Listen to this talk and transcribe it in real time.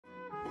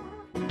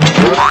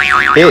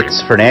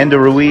It's Fernando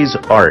Ruiz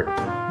Art.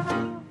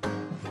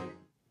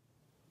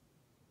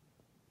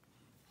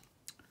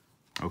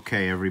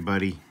 Okay,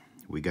 everybody,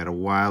 we got a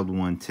wild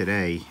one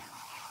today.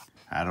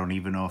 I don't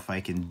even know if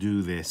I can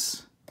do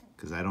this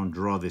because I don't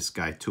draw this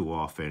guy too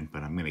often,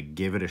 but I'm gonna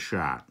give it a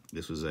shot.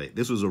 This was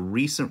a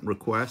recent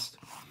request,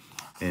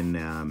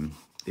 and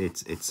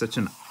it's such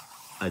a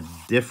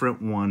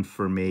different one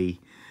for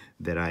me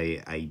that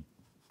I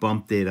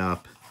bumped it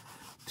up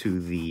to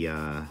the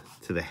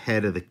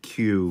head of the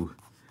queue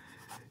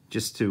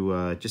just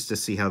to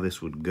see how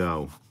this would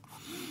go.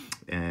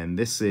 And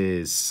this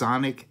is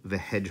Sonic the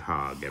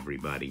Hedgehog,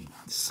 everybody.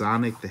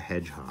 Sonic the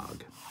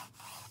Hedgehog.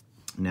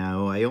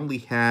 Now, I only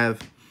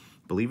have,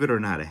 believe it or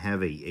not, I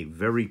have a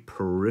very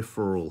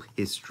peripheral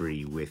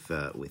history with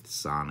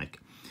Sonic,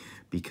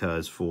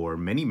 because for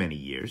many, many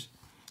years,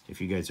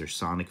 if you guys are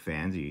Sonic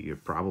fans, you're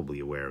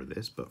probably aware of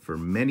this, but for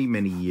many,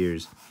 many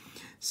years,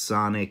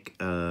 Sonic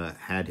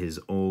had his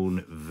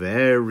own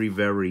very,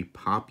 very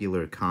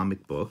popular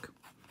comic book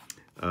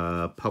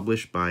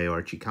published by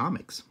Archie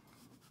Comics.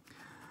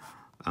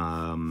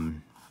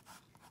 Now,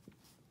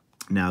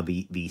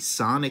 the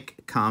Sonic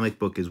comic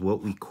book is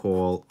what we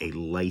call a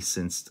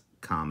licensed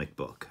comic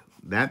book.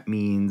 That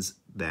means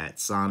that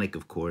Sonic,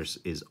 of course,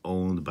 is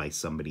owned by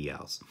somebody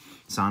else.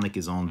 Sonic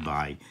is owned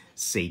by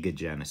Sega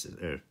Genesis,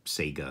 or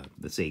Sega,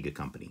 the Sega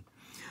company.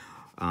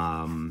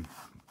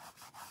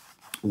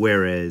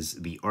 Whereas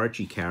the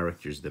Archie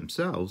characters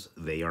themselves,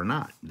 they are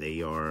not.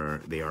 They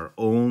are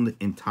owned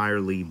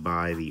entirely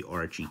by the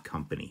Archie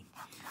company.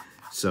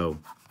 So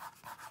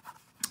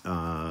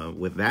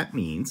what that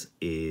means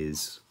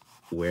is,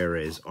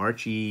 whereas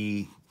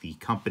Archie, the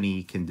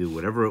company, can do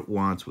whatever it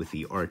wants with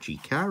the Archie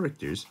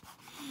characters,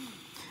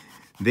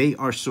 they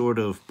are sort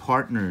of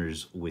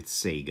partners with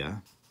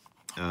Sega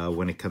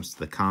when it comes to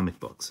the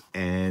comic books.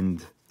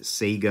 And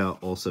Sega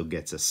also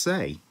gets a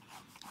say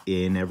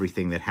in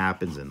everything that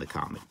happens in the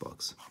comic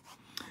books.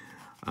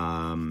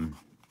 Now,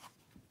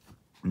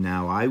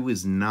 I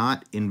was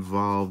not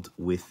involved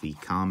with the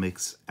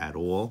comics at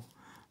all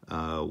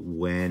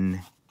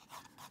when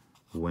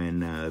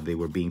they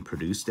were being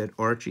produced at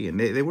Archie, and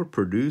they were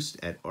produced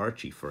at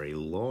Archie for a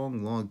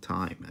long, long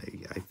time.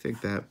 I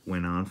think that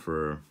went on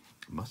for,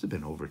 it must have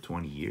been over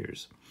 20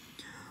 years.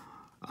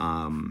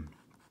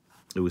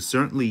 It was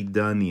certainly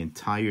done the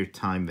entire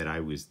time that I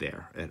was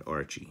there at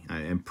Archie.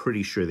 I am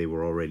pretty sure they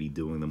were already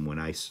doing them when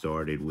I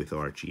started with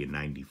Archie in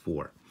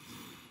 '94.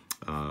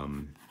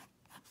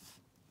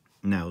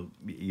 Now,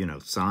 you know,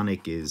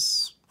 Sonic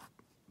is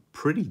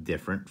pretty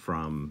different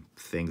from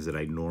things that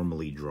I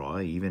normally draw,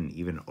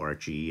 even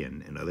Archie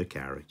and other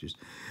characters.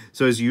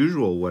 So as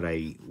usual, what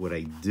I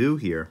do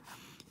here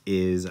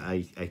is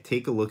I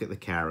take a look at the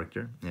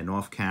character, and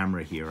off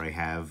camera here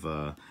I've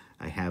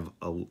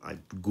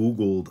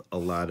Googled a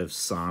lot of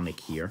Sonic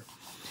here,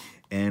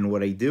 and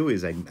what I do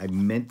is I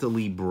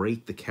mentally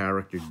break the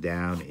character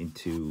down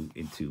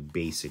into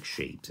basic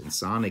shapes, and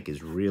Sonic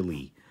is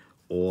really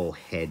all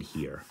head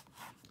here.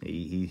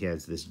 He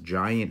has this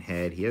giant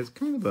head. He has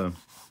kind of a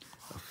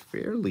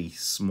fairly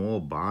small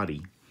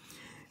body,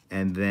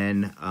 and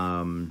then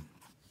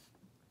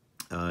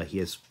he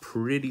has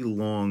pretty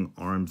long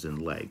arms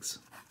and legs.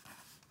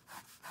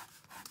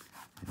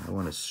 And I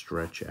want to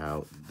stretch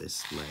out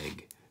this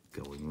leg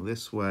going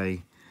this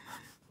way,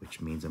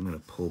 which means I'm going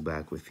to pull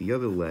back with the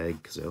other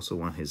leg, because I also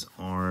want his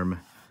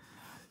arm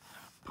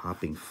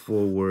popping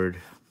forward,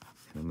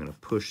 and I'm going to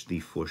push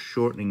the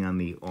foreshortening on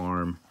the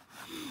arm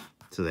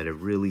so that it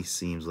really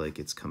seems like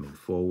it's coming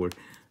forward.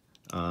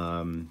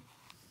 And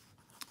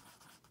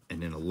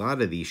in a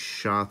lot of these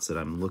shots that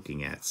I'm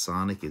looking at,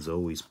 Sonic is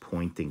always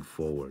pointing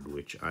forward,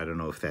 which I don't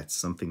know if that's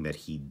something that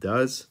he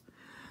does,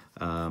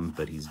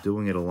 but he's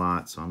doing it a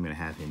lot, so I'm going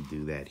to have him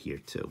do that here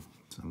too.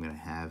 So I'm going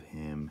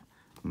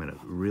to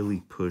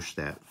really push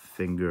that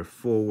finger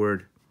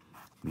forward.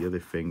 The other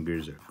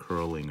fingers are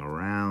curling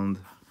around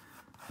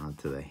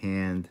onto the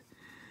hand.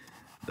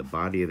 The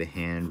body of the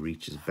hand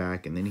reaches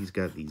back, and then he's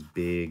got these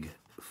big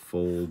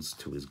folds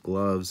to his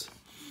gloves.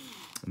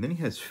 And then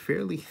he has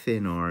fairly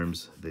thin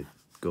arms that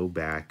go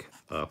back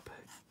up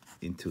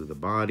into the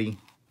body.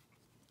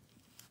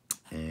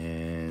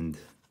 And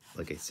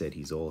like I said,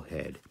 he's all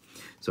head.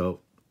 So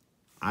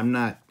I'm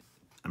not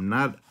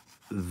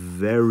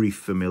very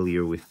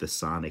familiar with the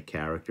Sonic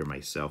character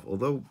myself,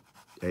 although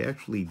I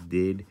actually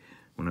did,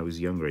 when I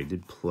was younger, I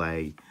did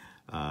play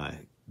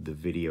the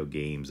video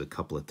games a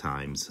couple of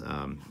times.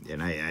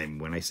 And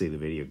when I say the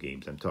video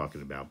games, I'm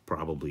talking about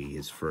probably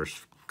his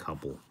first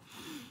couple.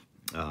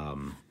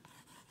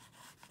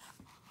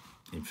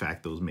 In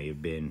fact, those may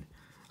have been,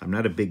 I'm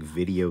not a big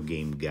video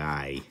game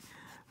guy.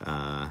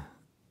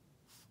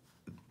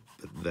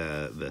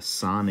 The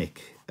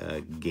Sonic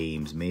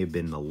games may have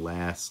been the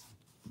last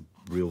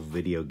real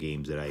video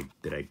games that I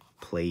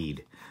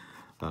played.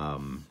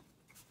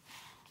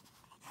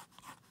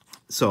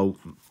 So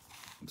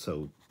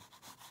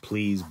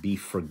please be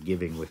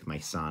forgiving with my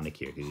Sonic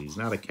here, because he's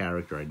not a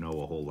character I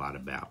know a whole lot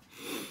about.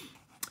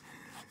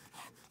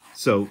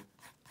 So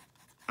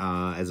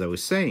as I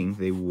was saying,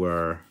 they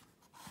were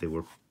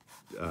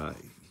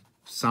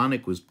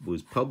Sonic was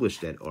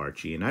published at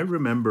Archie, and I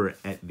remember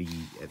at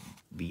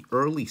the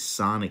early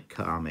Sonic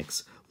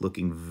comics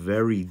looking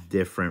very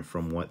different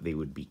from what they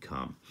would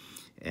become.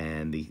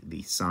 And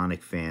the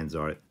Sonic fans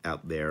are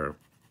out there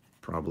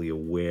probably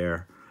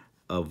aware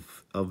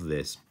of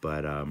this,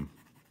 but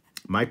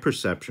my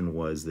perception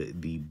was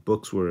that the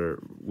books were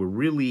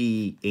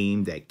really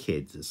aimed at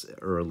kids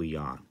early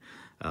on.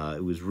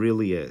 It was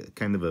really a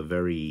kind of a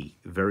very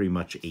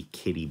much a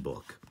kiddie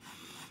book.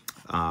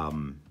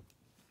 And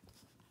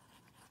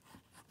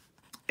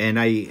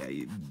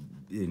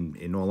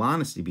in all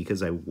honesty,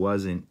 because I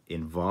wasn't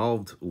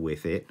involved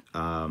with it,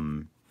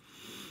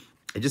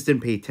 I just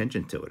didn't pay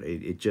attention to it.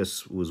 It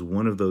just was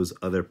one of those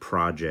other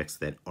projects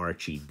that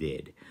Archie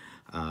did.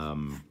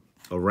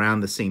 Around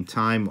the same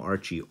time,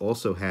 Archie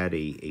also had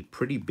a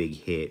pretty big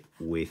hit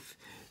with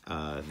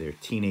their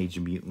Teenage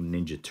Mutant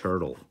Ninja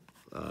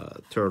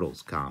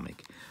Turtles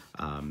comic,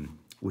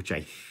 which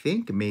I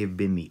think may have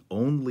been the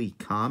only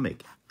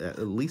comic, at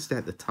least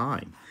at the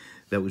time,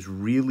 that was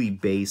really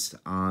based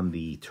on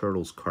the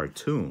Turtles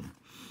cartoon.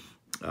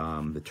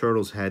 The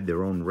Turtles had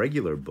their own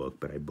regular book,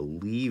 but I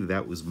believe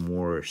that was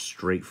more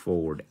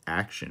straightforward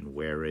action,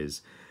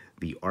 whereas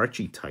the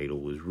Archie title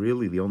was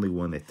really the only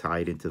one that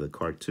tied into the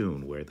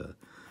cartoon, where the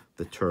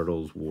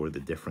Turtles wore the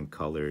different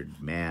colored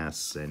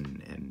masks,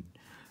 and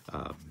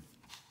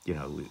you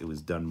know, it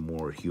was done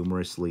more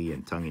humorously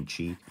and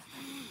tongue-in-cheek.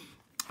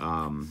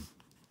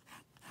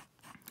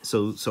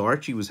 So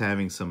Archie was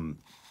having some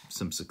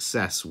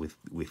success with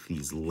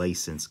these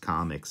licensed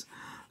comics,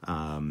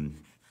 and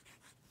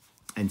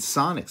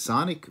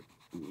Sonic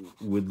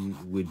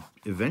would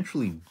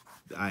eventually,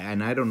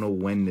 and I don't know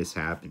when this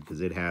happened,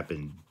 because it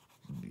happened,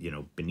 you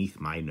know, beneath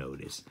my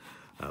notice.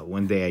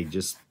 One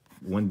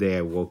day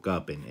I woke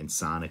up and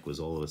Sonic was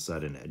all of a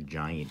sudden a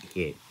giant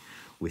hit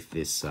with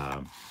this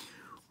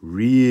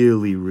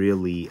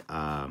really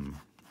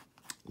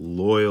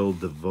loyal,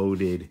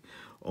 devoted,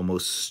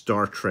 almost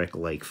Star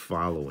Trek-like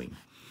following.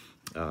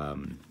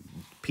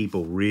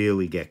 People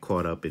really get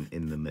caught up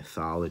in the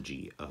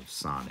mythology of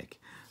Sonic,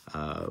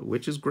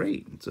 which is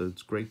great. So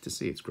it's great to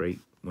see. It's great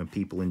when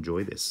people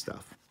enjoy this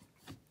stuff.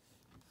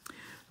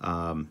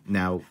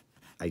 Now,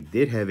 I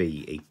did have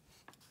a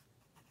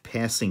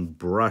passing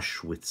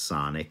brush with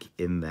Sonic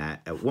in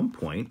that at one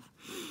point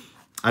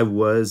I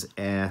was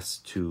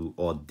asked to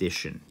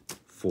audition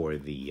for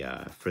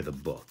the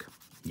book.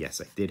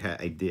 Yes,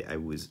 I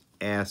was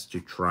asked to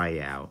try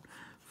out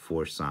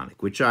for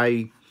Sonic, which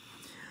I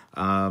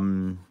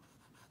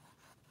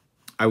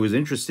was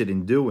interested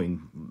in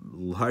doing,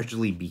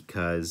 largely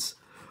because,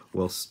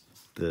 well,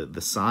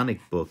 the Sonic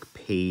book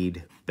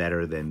paid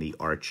better than the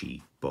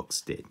Archie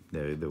books did.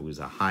 There was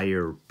a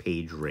higher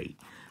page rate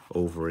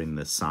over in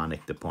the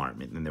Sonic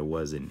department than there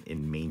was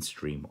in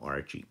mainstream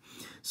Archie.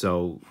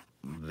 So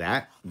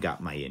that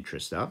got my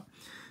interest up.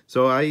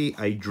 So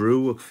I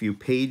drew a few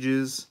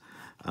pages.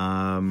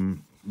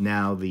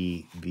 Now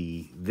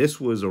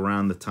this was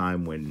around the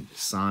time when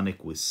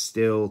Sonic was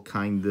still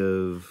kind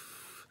of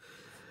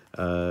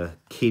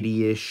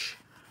kiddie-ish.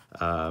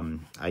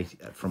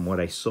 From what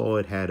I saw,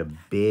 it had a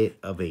bit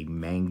of a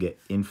manga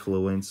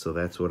influence, so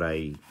that's what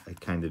I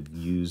kind of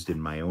used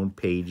in my own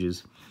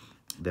pages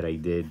that I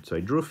did. So I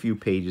drew a few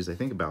pages, I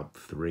think about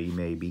 3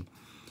 maybe,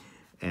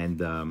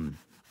 and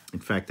in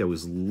fact I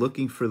was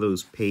looking for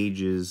those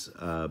pages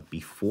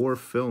before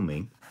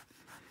filming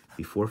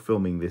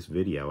this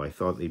video. I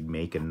thought they'd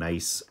make a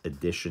nice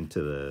addition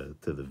to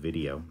the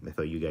video. I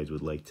thought you guys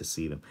would like to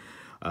see them.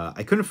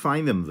 I couldn't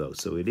find them though,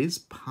 so it is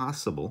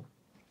possible,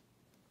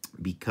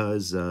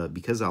 because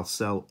I'll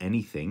sell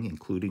anything,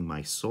 including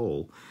my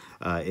soul.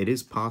 It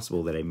is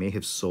possible that I may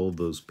have sold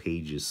those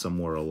pages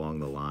somewhere along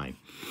the line.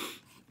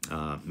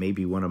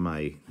 Maybe one of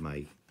my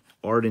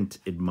ardent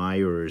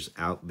admirers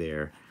out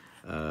there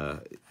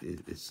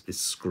is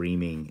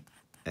screaming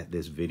at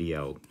this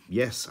video,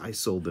 "Yes, I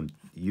sold them.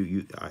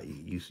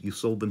 You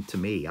sold them to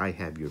me. I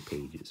have your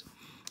pages."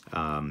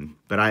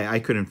 But I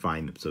couldn't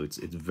find them, so it's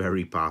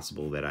very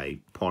possible that I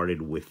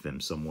parted with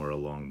them somewhere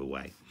along the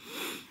way.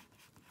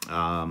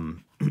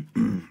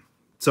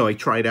 So I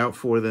tried out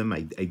for them.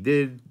 I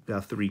did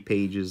about 3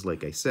 pages,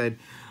 like I said.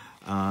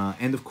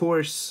 And of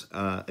course,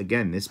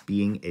 again, this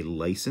being a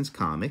licensed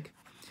comic,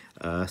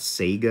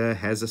 Sega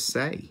has a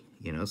say.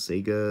 You know,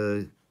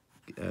 Sega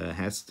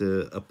has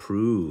to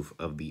approve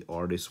of the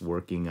artists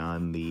working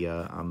on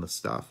the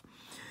stuff.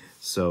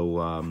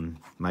 So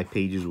my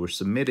pages were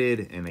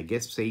submitted, and I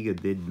guess Sega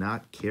did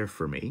not care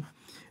for me,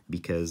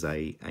 because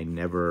I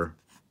never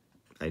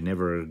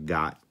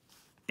got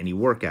any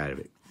work out of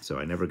it. So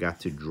I never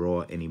got to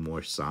draw any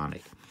more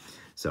Sonic.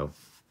 So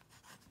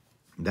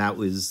that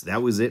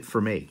was it for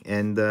me,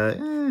 and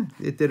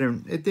it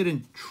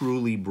didn't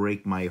truly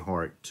break my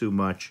heart too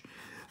much,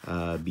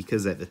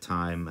 because at the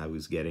time I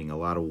was getting a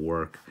lot of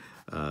work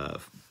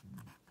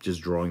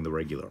just drawing the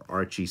regular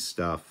Archie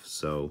stuff.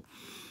 So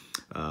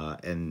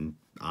and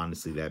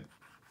honestly, that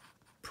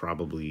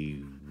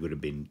probably would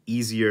have been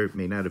easier. It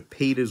may not have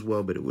paid as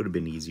well, but it would have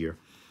been easier.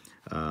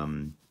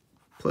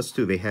 Plus,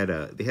 too, they had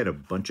a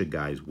bunch of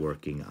guys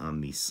working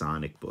on the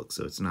Sonic book,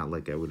 so it's not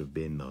like I would have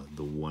been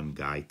the one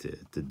guy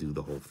to do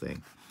the whole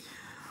thing.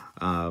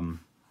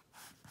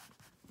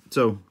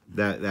 So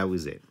that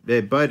was it.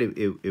 But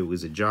it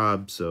was a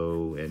job.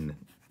 So, and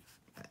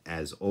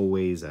as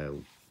always,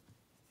 I'll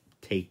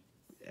take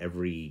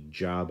every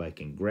job I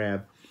can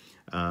grab.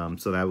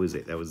 So that was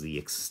it. That was the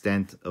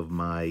extent of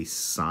my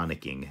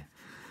Sonicking.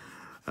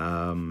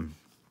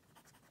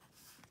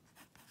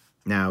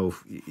 Now,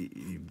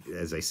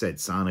 as I said,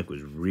 Sonic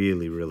was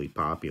really, really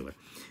popular.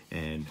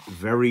 And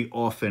very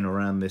often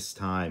around this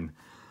time,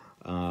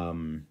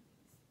 during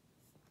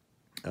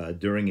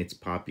its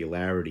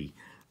popularity,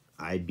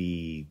 I'd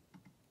be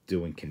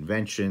doing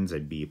conventions.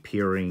 I'd be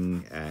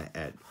appearing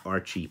at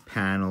Archie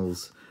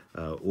panels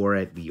or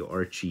at the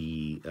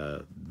Archie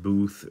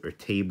booth or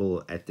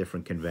table at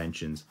different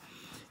conventions.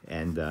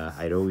 And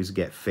I'd always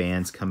get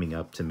fans coming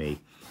up to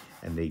me,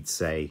 and they'd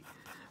say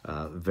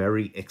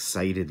very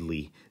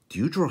excitedly, "Do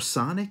you draw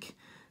Sonic?"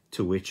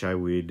 To which I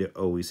would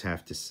always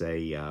have to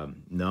say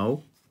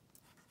no.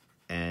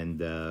 And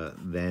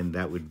then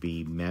that would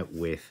be met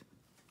with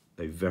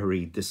a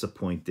very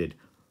disappointed,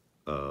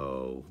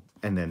 "Oh,"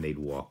 and then they'd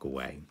walk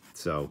away.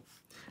 So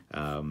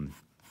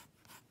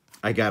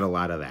I got a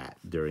lot of that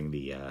during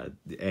the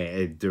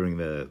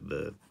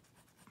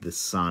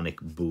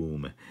Sonic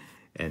boom,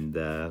 and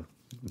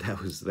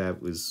that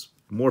was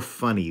more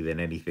funny than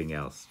anything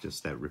else.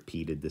 Just that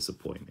repeated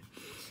disappointment.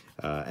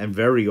 And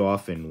very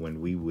often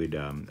when we would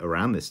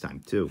around this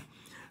time too,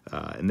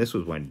 and this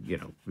was when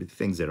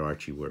things at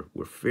Archie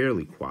were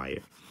fairly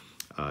quiet.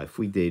 If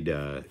we did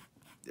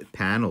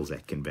panels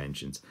at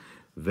conventions,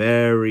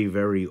 very,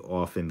 very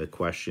often the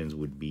questions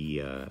would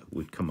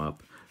come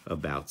up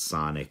about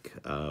Sonic,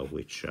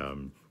 which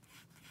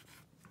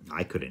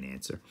I couldn't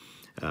answer.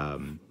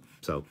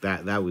 So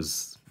that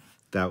was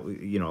a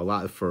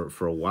lot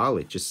for a while.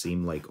 It just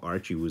seemed like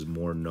Archie was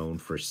more known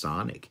for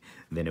Sonic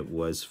than it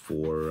was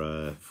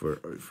for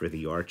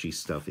the Archie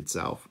stuff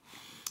itself.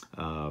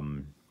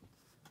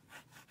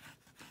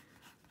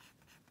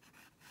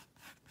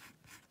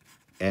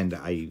 And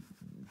I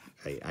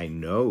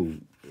know,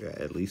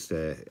 at least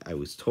I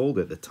was told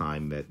at the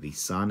time, that the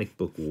Sonic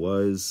book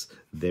was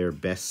their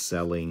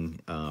best-selling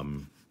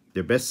of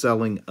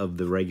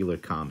the regular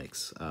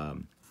comics.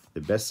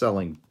 The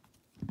best-selling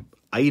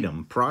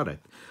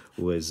product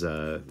was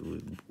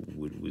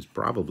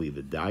probably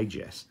the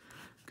digest,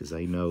 because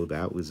I know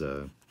that was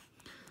the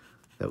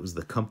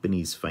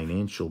company's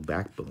financial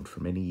backbone for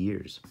many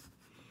years.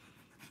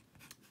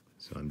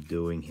 So I'm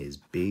doing his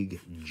big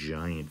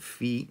giant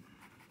feet.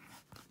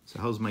 So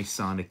how's my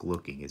Sonic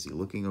looking? Is he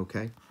looking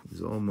okay?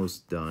 He's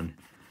almost done.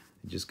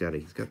 He's got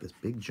this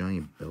big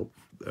giant belt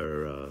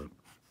or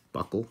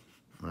buckle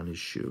on his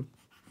shoe.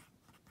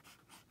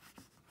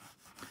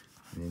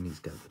 And he's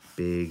got the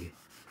big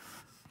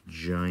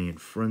giant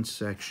front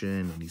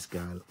section, and he's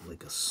got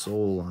like a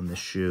sole on the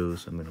shoe.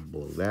 So I'm gonna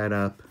blow that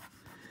up,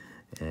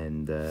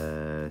 and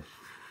I'm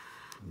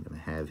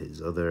gonna have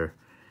his other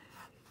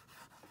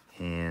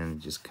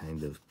hand just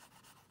kind of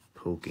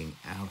poking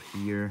out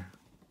here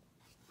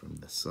from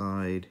the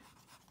side.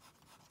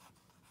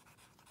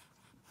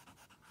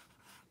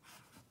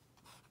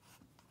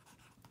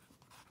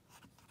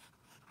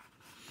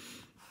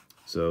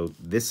 So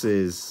this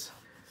is,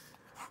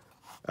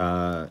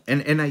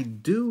 and I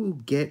do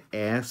get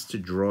asked to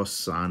draw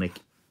Sonic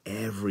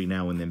every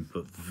now and then,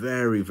 but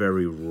very,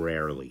 very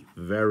rarely.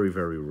 Very,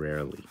 very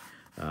rarely.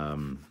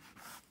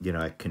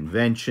 At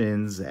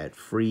conventions, at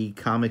free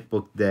comic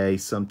book day,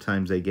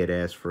 sometimes I get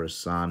asked for a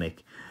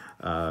Sonic.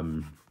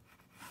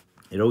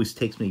 It always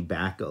takes me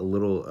back a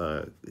little.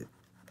 It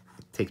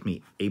takes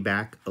me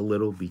aback a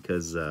little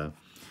because I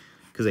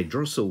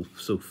draw so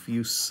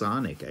few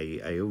Sonic.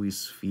 I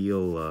always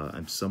feel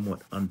I'm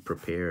somewhat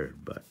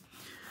unprepared. But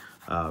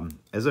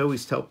as I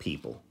always tell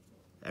people,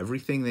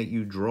 everything that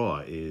you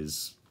draw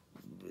is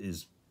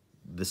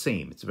the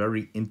same. It's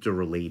very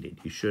interrelated.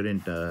 You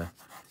shouldn't.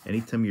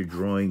 Anytime you're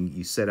drawing,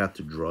 you set out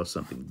to draw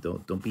something,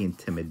 don't be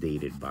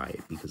intimidated by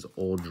it, because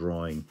all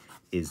drawing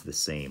is the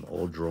same.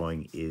 All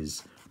drawing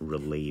is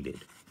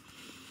related.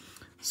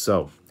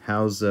 So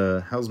how's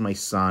my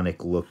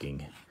Sonic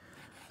looking?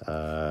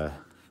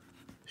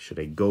 Should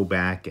I go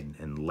back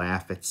and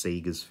laugh at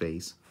Sega's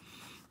face?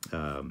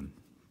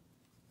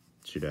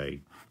 Should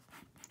I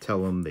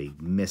tell them they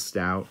missed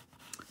out?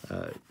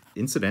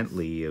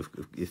 Incidentally,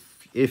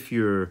 if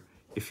you're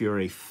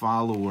a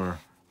follower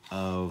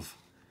of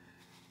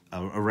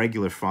a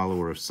regular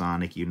follower of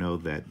Sonic, you know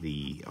that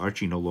the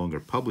Archie no longer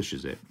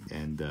publishes it.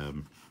 And a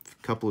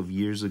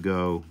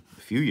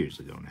few years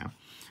ago now,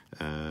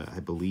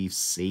 I believe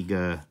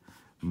Sega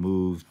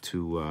moved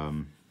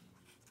to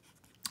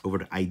over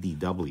to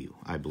IDW.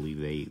 I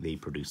believe they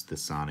produce the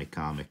Sonic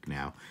comic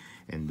now.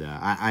 And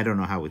I don't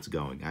know how it's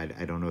going.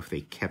 I don't know if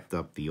they kept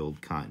up the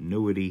old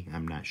continuity.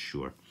 I'm not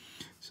sure.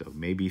 So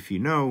maybe if you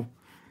know,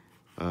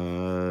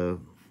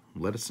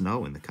 let us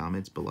know in the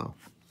comments below.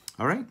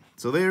 All right,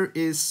 so there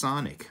is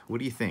Sonic. What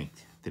do you think?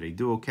 Did I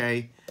do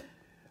okay?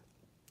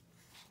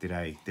 Did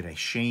I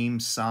shame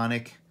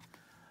Sonic?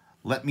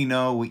 Let me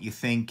know what you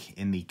think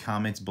in the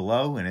comments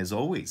below. And as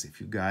always, if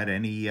you got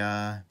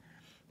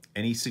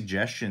any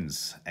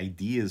suggestions,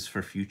 ideas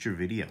for future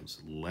videos,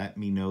 let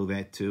me know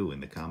that too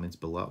in the comments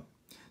below.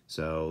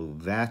 So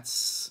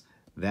that's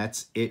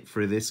it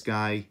for this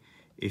guy.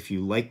 If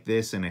you like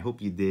this, and I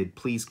hope you did,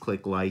 please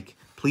click like.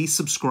 Please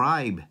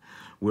subscribe.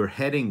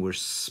 We're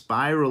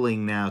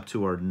spiraling now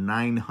to our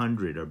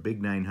 900, our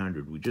big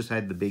 900. We just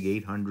had the big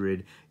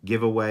 800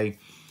 giveaway.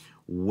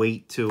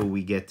 Wait till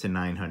we get to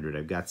 900.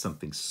 I've got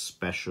something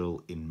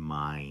special in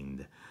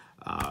mind.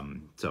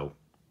 So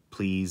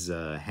please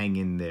hang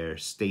in there.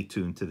 Stay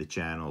tuned to the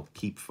channel.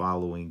 Keep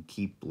following,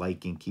 keep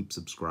liking, keep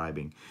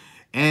subscribing.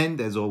 And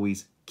as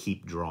always,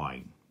 keep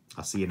drawing.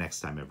 I'll see you next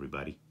time,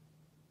 everybody.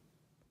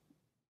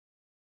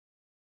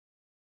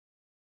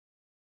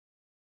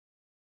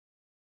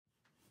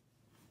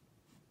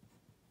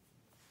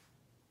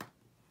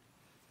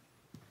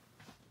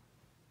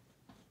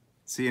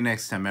 See you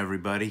next time,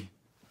 everybody.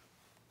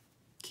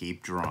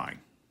 Keep drawing.